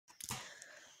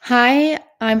Hi,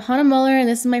 I'm Hannah Muller, and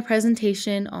this is my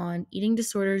presentation on eating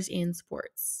disorders in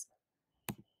sports.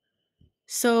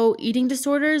 So, eating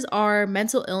disorders are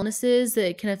mental illnesses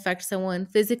that can affect someone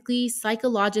physically,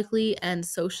 psychologically, and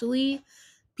socially.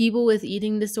 People with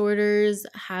eating disorders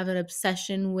have an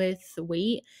obsession with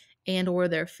weight and or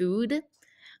their food.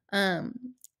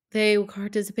 Um, they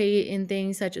participate in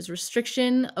things such as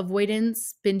restriction,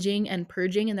 avoidance, binging, and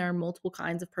purging, and there are multiple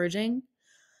kinds of purging.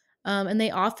 And they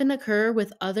often occur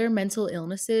with other mental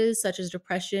illnesses such as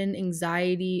depression,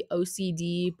 anxiety,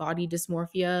 OCD, body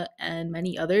dysmorphia, and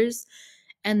many others.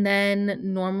 And then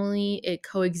normally it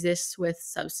coexists with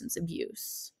substance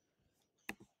abuse.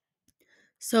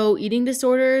 So, eating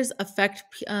disorders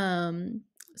affect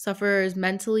sufferers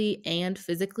mentally and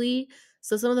physically.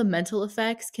 So, some of the mental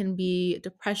effects can be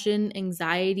depression,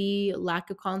 anxiety, lack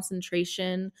of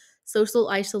concentration, social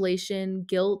isolation,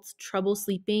 guilt, trouble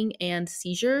sleeping, and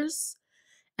seizures.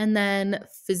 And then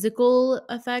physical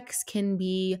effects can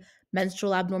be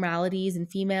menstrual abnormalities in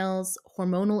females,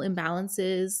 hormonal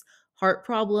imbalances, heart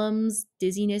problems,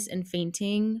 dizziness and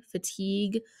fainting,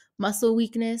 fatigue, muscle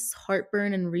weakness,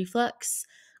 heartburn and reflux,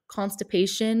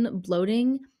 constipation,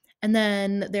 bloating. And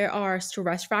then there are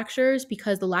stress fractures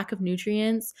because the lack of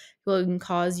nutrients can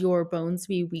cause your bones to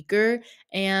be weaker.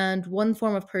 And one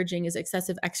form of purging is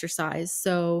excessive exercise.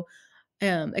 So,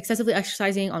 excessively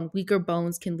exercising on weaker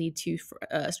bones can lead to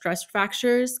stress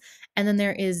fractures, and then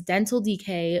there is dental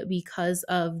decay because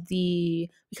of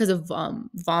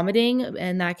vomiting,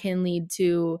 and that can lead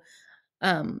to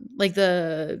like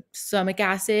the stomach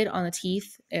acid on the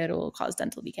teeth. It'll cause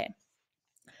dental decay,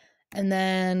 and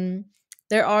then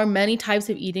there are many types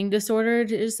of eating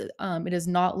disorders. It is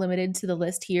not limited to the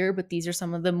list here, but these are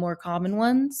some of the more common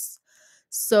ones.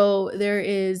 So there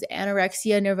is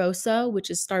anorexia nervosa, which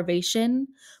is starvation,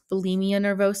 bulimia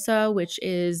nervosa, which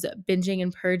is binging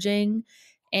and purging,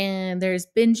 and there's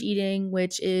binge eating,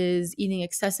 which is eating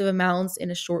excessive amounts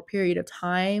in a short period of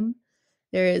time.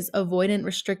 There is avoidant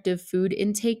restrictive food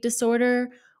intake disorder,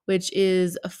 which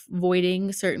is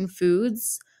avoiding certain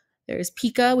foods. There's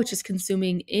pica, which is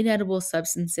consuming inedible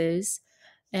substances,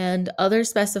 and other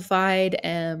specified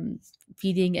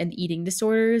feeding and eating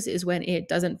disorders is when it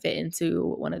doesn't fit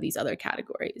into one of these other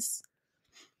categories.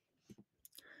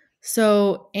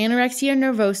 So, anorexia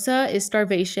nervosa is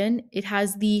starvation. It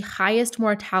has the highest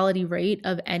mortality rate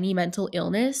of any mental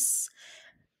illness.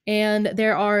 And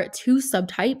there are two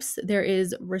subtypes. There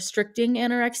is restricting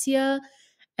anorexia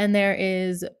and there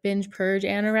is binge purge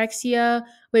anorexia,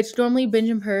 which normally binge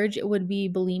and purge would be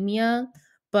bulimia.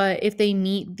 But if they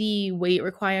meet the weight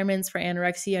requirements for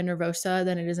anorexia nervosa,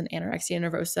 then it is an anorexia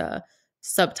nervosa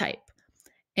subtype.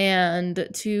 And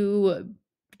to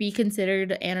be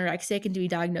considered anorexic and to be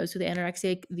diagnosed with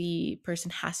anorexic, the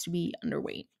person has to be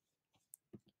underweight.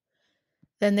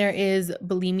 Then there is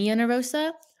bulimia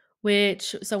nervosa,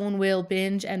 which someone will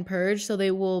binge and purge. So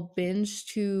they will binge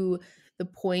to the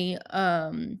point,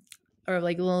 or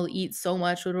like they'll eat so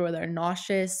much where they're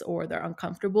nauseous or they're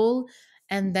uncomfortable.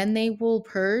 And then they will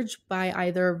purge by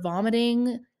either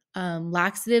vomiting,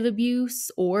 laxative abuse,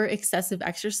 or excessive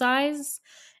exercise.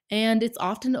 And it's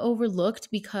often overlooked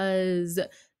because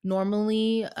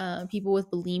normally people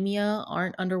with bulimia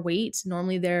aren't underweight.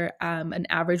 Normally they're an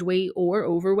average weight or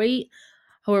overweight.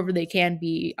 However, they can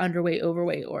be underweight,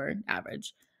 overweight, or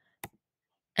average.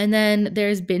 And then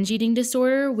there's binge eating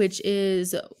disorder, which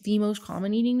is the most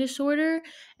common eating disorder.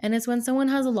 And it's when someone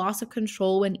has a loss of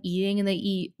control when eating and they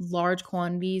eat large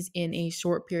quantities in a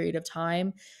short period of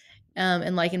time.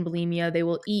 And like in bulimia, they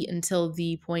will eat until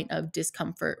the point of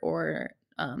discomfort or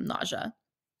nausea.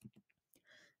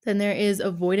 Then there is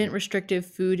avoidant restrictive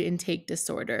food intake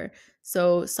disorder.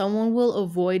 So, someone will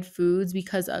avoid foods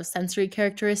because of sensory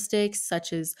characteristics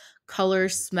such as color,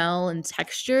 smell, and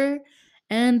texture.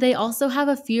 And they also have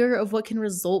a fear of what can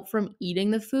result from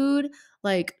eating the food,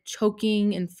 like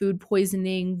choking and food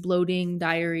poisoning, bloating,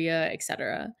 diarrhea,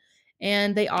 etc.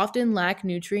 And they often lack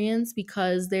nutrients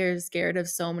because they're scared of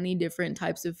so many different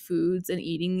types of foods and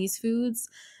eating these foods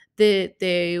that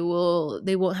they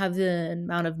won't have the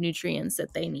amount of nutrients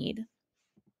that they need.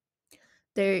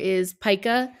 There is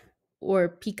pica or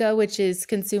pica, which is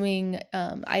consuming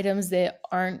items that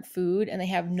aren't food and they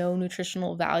have no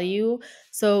nutritional value.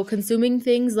 So consuming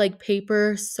things like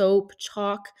paper, soap,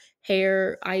 chalk,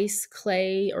 hair, ice,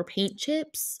 clay, or paint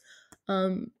chips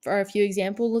are a few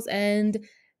examples. And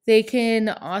they can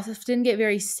often get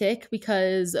very sick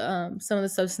because some of the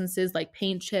substances like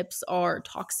paint chips are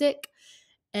toxic,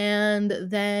 and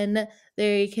then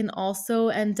they can also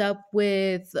end up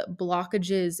with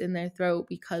blockages in their throat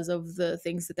because of the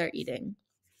things that they're eating.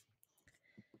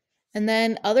 And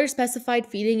then other specified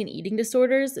feeding and eating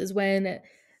disorders is when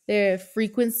the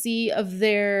frequency of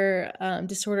their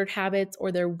disordered habits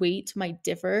or their weight might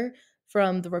differ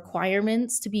from the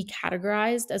requirements to be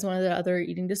categorized as one of the other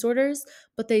eating disorders,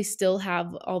 but they still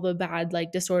have all the bad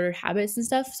like disordered habits and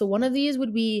stuff. So one of these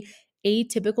would be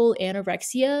atypical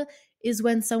anorexia, is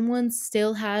when someone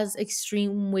still has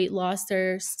extreme weight loss,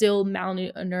 they're still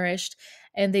malnourished,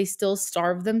 and they still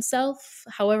starve themselves.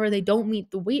 However, they don't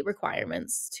meet the weight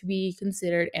requirements to be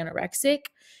considered anorexic.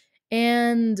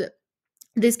 And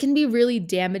this can be really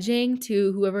damaging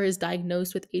to whoever is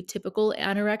diagnosed with atypical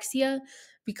anorexia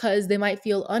because they might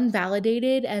feel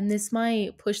unvalidated, and this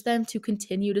might push them to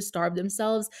continue to starve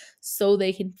themselves so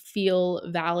they can feel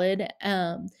valid,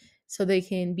 so they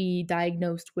can be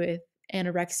diagnosed with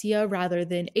anorexia rather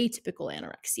than atypical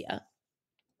anorexia.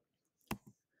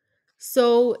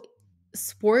 So,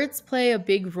 sports play a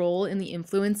big role in the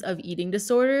influence of eating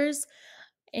disorders.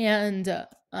 And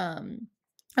um,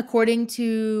 according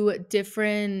to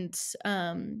different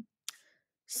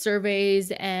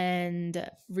surveys and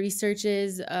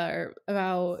researches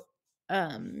about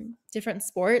different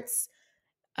sports,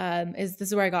 is this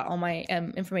is where I got all my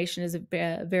information, is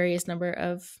a various number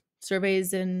of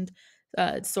surveys and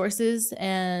sources.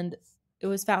 And it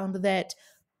was found that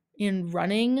in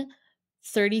running,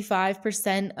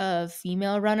 35% of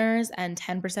female runners and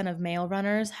 10% of male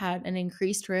runners had an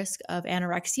increased risk of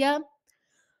anorexia.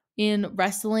 In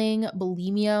wrestling,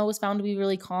 bulimia was found to be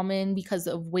really common because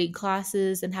of weight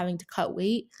classes and having to cut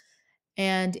weight.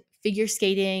 And figure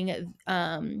skating,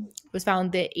 was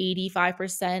found that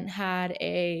 85% had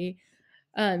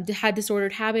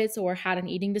disordered habits or had an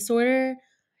eating disorder.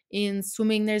 In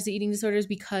swimming, there's the eating disorders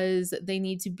because they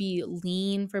need to be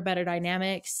lean for better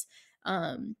dynamics.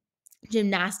 Um,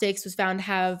 Gymnastics was found to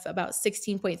have about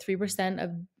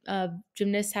 16.3% of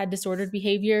gymnasts had disordered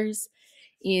behaviors.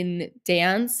 In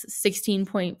dance,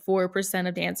 16.4%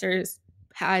 of dancers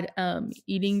had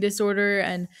eating disorder,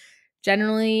 and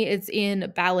generally it's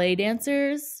in ballet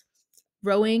dancers.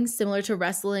 Rowing, similar to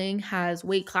wrestling, has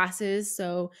weight classes,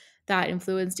 so that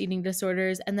influenced eating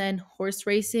disorders. And then horse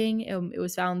racing, it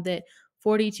was found that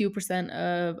 42%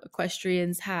 of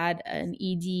equestrians had an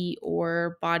ED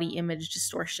or body image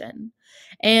distortion.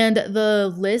 And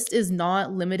the list is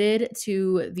not limited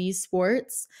to these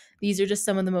sports. These are just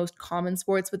some of the most common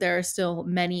sports, but there are still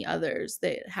many others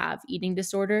that have eating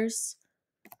disorders.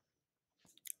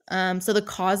 So the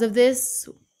cause of this,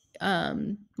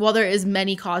 while there is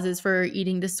many causes for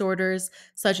eating disorders,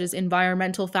 such as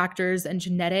environmental factors and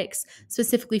genetics,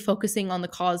 specifically focusing on the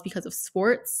cause because of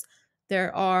sports,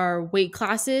 there are weight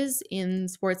classes in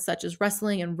sports such as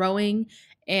wrestling and rowing,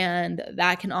 and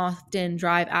that can often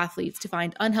drive athletes to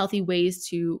find unhealthy ways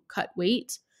to cut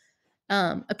weight.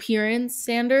 Appearance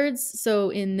standards. So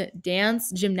in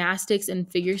dance, gymnastics, and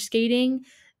figure skating,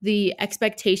 the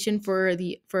expectation for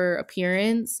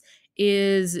appearance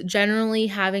is generally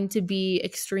having to be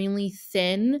extremely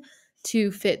thin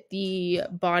to fit the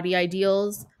body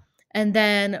ideals. And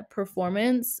then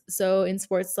performance. So in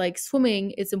sports like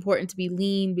swimming, it's important to be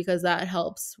lean because that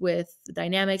helps with the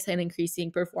dynamics and increasing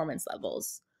performance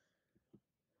levels.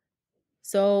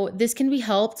 So this can be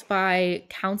helped by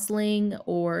counseling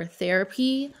or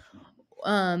therapy.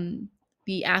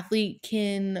 The athlete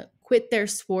can quit their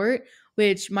sport,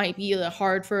 which might be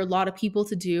hard for a lot of people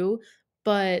to do,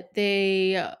 but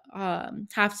they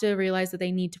have to realize that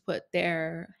they need to put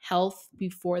their health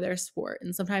before their sport.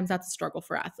 And sometimes that's a struggle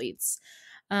for athletes.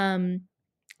 Um,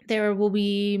 there will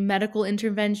be medical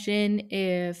intervention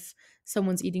if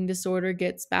someone's eating disorder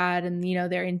gets bad and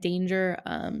they're in danger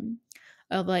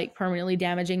of like permanently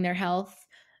damaging their health.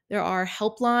 There are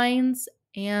helplines,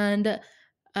 and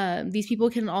these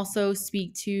people can also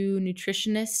speak to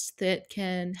nutritionists that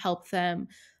can help them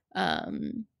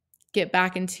um, get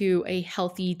back into a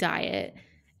healthy diet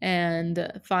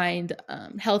and find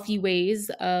healthy ways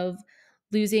of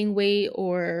losing weight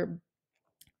or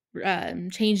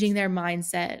changing their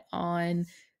mindset on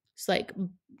just like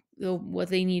what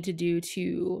they need to do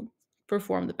to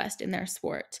perform the best in their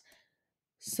sport.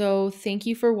 So, thank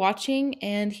you for watching,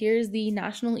 and here's the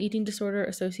National Eating Disorder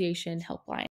Association helpline.